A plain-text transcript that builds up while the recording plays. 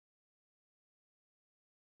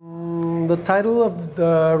The title of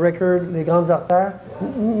the record, Les Grandes Atrères,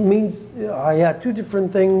 means two different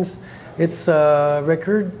things. It's a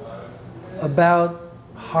record about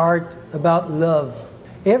heart, about love.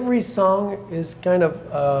 Every song is kind of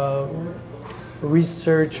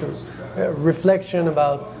research, reflection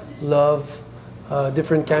about love,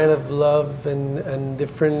 different kind of love and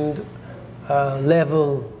different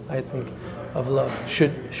level, I think, of love,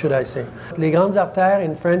 should I say. Les Grandes Atrères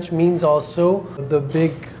in French means also the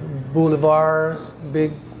big boulevards,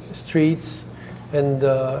 big streets, and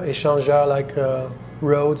échangeurs like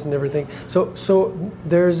roads and everything. So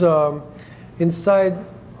there's inside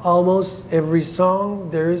almost every song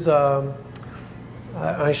there's un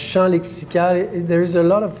champ lexical. There's a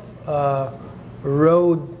lot of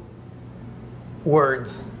road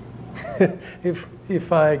words,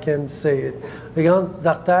 if I can say it. Les Grandes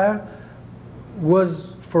Atrères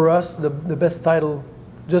was for us the best title,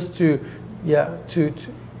 just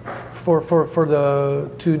for the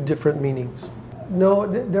two different meanings. No,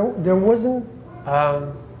 there wasn't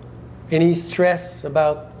any stress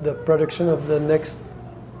about the production of the next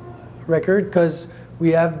record, because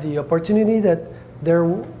we have the opportunity that there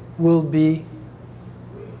will be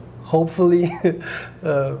hopefully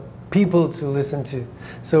people to listen to.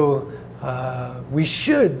 So we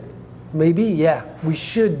should we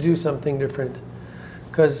should do something different.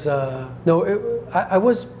 Because I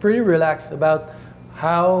was pretty relaxed about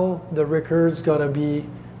how the record's gonna be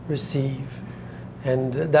received,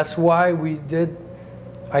 and that's why we did,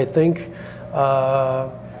 I think,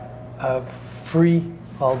 a free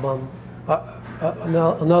album, an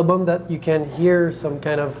album that you can hear some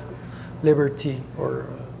kind of liberty or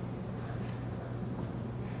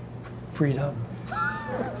freedom.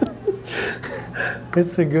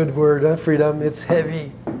 It's a good word, huh? Freedom. It's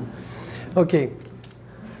heavy. Okay.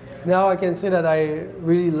 Now I can say that I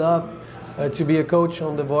really loved to be a coach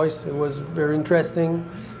on The Voice. It was very interesting.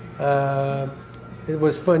 It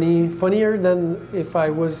was funnier than if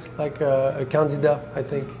I was like a candidate, I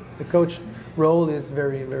think. The coach role is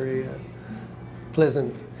very, very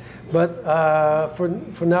pleasant. But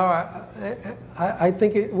for now, I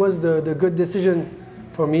think it was the good decision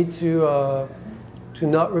for me to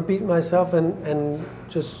not repeat myself and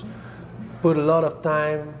just put a lot of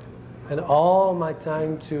time and all my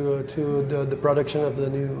time to the production of the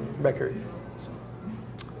new record. So,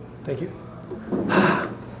 thank you.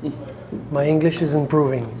 My English is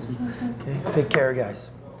improving. Okay, take care, guys.